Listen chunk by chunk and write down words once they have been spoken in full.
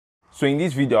So in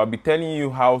this video, I'll be telling you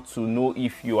how to know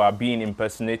if you are being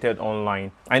impersonated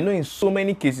online. I know in so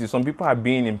many cases, some people are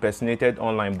being impersonated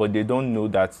online, but they don't know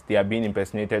that they are being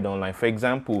impersonated online. For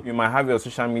example, you might have your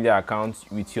social media account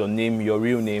with your name, your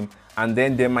real name, and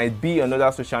then there might be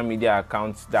another social media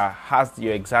account that has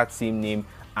your exact same name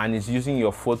and is using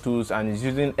your photos and is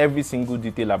using every single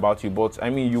detail about you. But I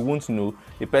mean, you won't know.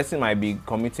 The person might be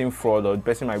committing fraud, or the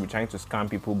person might be trying to scam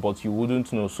people, but you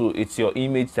wouldn't know. So it's your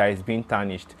image that is being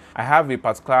tarnished. I have a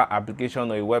particular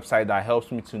application or a website that helps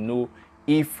me to know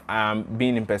if I'm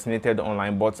being impersonated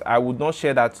online, but I would not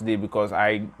share that today because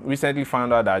I recently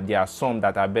found out that there are some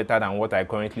that are better than what I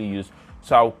currently use.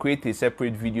 So I'll create a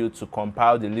separate video to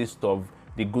compile the list of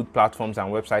the good platforms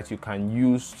and websites you can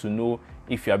use to know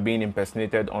if you are being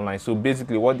impersonated online. So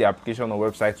basically what the application or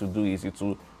website will do is it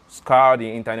will scour the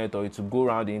internet, or it will go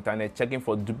around the internet checking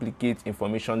for duplicate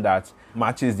information that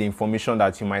matches the information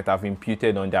that you might have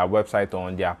imputed on their website or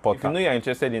on their portal. If you know you're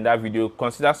interested in that video,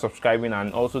 consider subscribing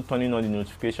and also turning on the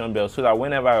notification bell so that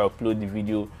whenever I upload the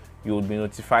video, you will be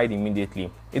notified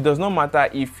immediately. It does not matter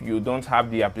if you don't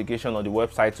have the application or the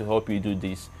website to help you do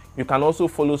this. You can also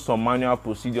follow some manual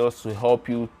procedures to help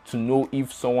you to know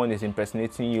if someone is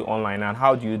impersonating you online. And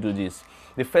how do you do this?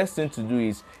 The first thing to do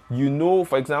is,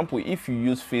 for example, if you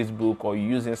use Facebook or you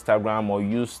use Instagram or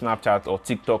use Snapchat or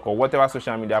TikTok or whatever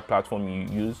social media platform you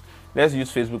use, let's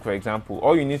use Facebook for example.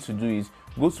 All you need to do is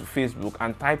go to Facebook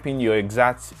and type in your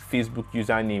exact Facebook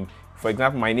username. For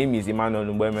example, my name is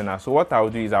Impersonated. So what I'll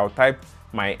do is I'll type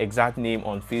my exact name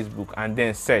on Facebook and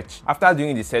then search. After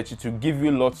doing the search, it will give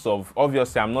you lots of,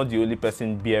 obviously I'm not the only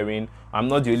person I'm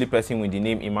not the only person with the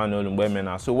name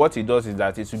Impersonated. So what it does is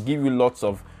that it will give you lots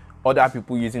of other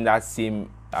people using that same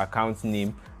account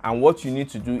name, and what you need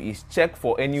to do is check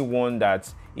for anyone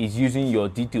that is using your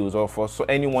details, or for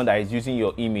anyone that is using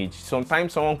your image.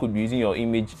 Sometimes someone could be using your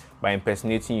image by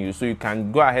impersonating you, so you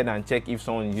can go ahead and check if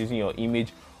someone is using your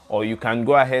image, or you can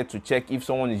go ahead to check if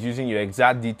someone is using your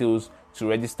exact details to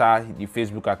register the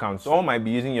Facebook account. Someone might be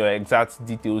using your exact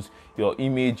details, your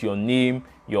image, your name,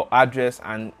 your address,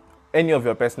 and any of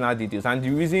your personal details. And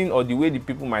the reason, or the way the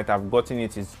people might have gotten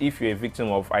it, is if you're a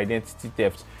victim of identity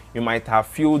theft, you might have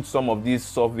filled some of these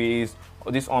surveys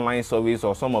or these online surveys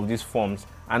or some of these forms.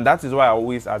 And that is why I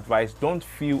always advise, don't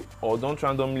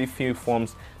randomly fill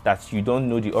forms that you don't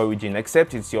know the origin,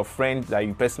 except it's your friend that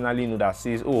you personally know that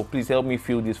says, oh, please help me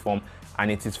fill this form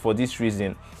and it is for this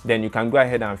reason. Then you can go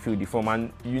ahead and fill the form.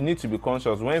 And you need to be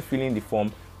conscious when filling the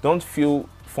form, don't fill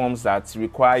forms that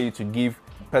require you to give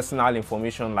personal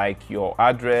information like your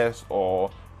address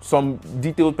or some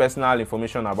detailed personal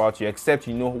information about you, except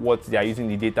you know what they are using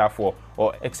the data for,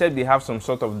 or except they have some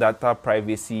sort of data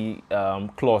privacy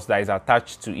clause that is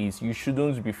attached to it. You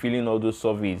shouldn't be filling all those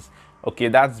surveys. Okay,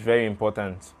 that's very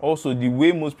important. Also, the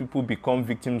way most people become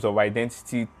victims of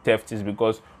identity theft is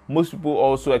because most people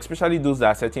also, especially those that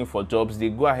are searching for jobs, they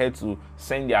go ahead to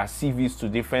send their CVs to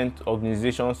different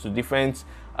organizations, to different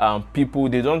people.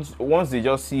 Once they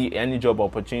just see any job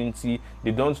opportunity,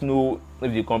 they don't know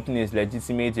if the company is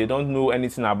legitimate, they don't know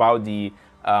anything about the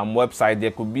website.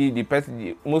 There could be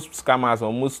most scammers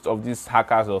or most of these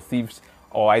hackers or thieves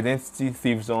or identity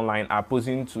thieves online are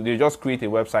posing to, they just create a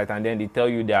website and then they tell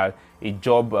you they are a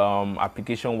job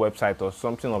application website or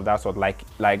something of that sort, like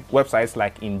websites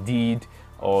like Indeed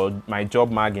or My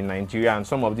Job Mag in Nigeria, and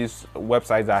some of these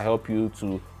websites that help you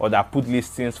to, or that put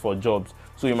listings for jobs.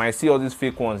 So you might see all these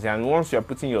fake ones, and once you're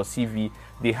putting your CV,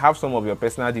 they have some of your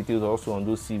personal details also on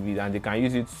those CVs, and they can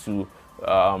use it to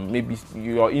maybe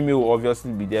your email will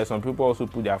obviously be there. Some people also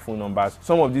put their phone numbers.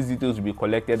 Some of these details will be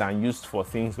collected and used for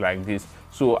things like this.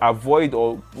 So avoid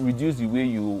or reduce the way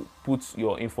you put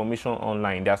your information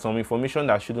online. There's some information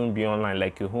that shouldn't be online,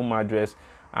 like your home address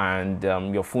and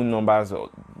your phone numbers.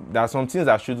 There are some things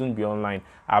that shouldn't be online.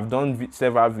 I've done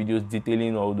several videos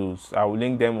detailing all those. I will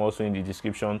link them also in the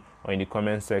description or in the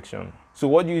comment section. So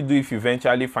what do you do if you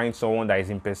eventually find someone that is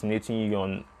impersonating you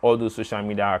on all those social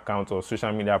media accounts or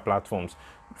social media platforms?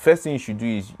 First thing you should do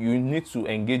is you need to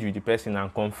engage with the person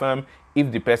and confirm if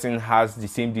the person has the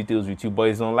same details with you. But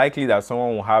it's unlikely that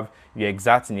someone will have your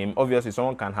exact name. Obviously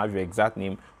someone can have your exact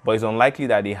name, but it's unlikely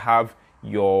that they have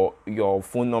your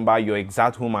phone number, your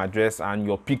exact home address, and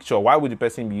your picture. Why would the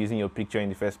person be using your picture in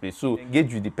the first place? So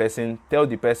engage with the person, tell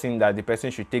the person that the person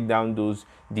should take down those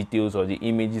details or the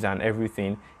images and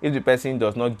everything. If the person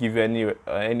does not give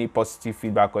any positive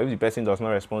feedback, or if the person does not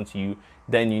respond to you,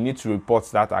 then you need to report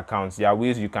that account. There are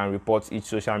ways you can report each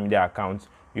social media account.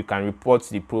 You can report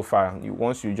the profile.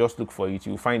 Once you just look for it,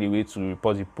 you'll find a way to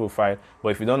report the profile. But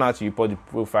if you don't know how to report the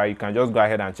profile, you can just go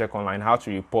ahead and check online how to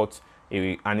report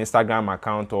an Instagram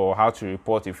account, or how to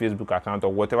report a Facebook account,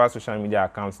 or whatever social media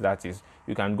account that is,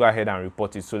 you can go ahead and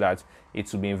report it so that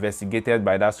it will be investigated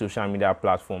by that social media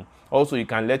platform. Also, you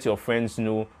can let your friends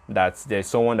know that there's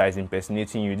someone that is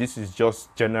impersonating you. This is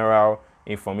just general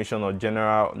information or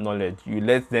general knowledge. You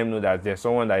let them know that there's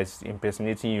someone that is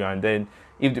impersonating you, and then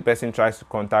if the person tries to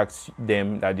contact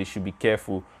them, that they should be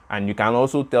careful. And you can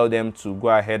also tell them to go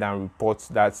ahead and report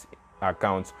that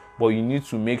account, but you need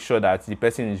to make sure that the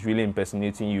person is really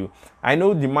impersonating you. I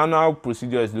know the manual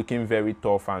procedure is looking very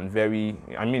tough and very,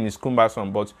 it's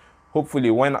cumbersome, but hopefully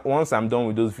once I'm done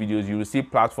with those videos, you will see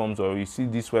platforms or you see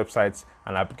these websites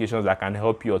and applications that can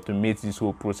help you automate this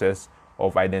whole process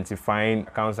of identifying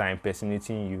accounts that are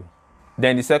impersonating you.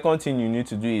 Then the second thing you need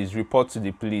to do is report to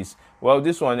the police. Well,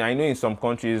 this one, I know in some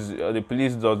countries the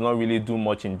police does not really do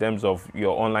much in terms of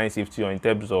your online safety or in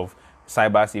terms of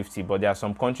cyber safety, but there are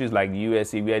some countries like the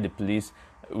USA where the police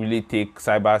really take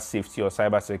cyber safety or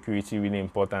cyber security really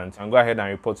important, and go ahead and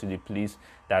report to the police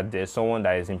that there's someone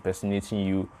that is impersonating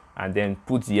you, and then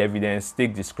put the evidence,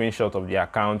 take the screenshot of the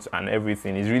account and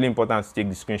everything. It's really important to take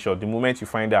the screenshot. The moment you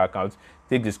find the account,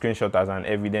 take the screenshot as an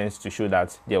evidence to show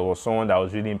that there was someone that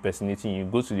was really impersonating you.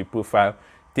 Go to the profile,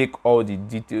 take all the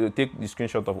details, take the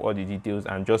screenshot of all the details,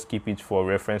 and just keep it for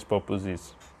reference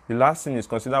purposes. The last thing is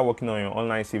consider working on your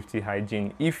online safety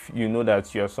hygiene. If you know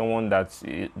that you're someone that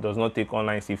does not take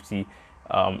online safety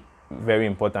very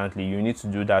importantly, you need to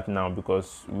do that now,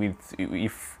 because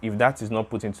if that is not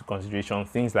put into consideration,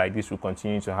 things like this will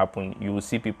continue to happen. You will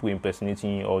see people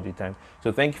impersonating you all the time.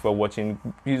 So thank you for watching.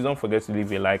 Please don't forget to leave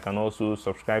a like and also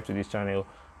subscribe to this channel,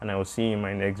 and I will see you in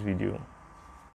my next video.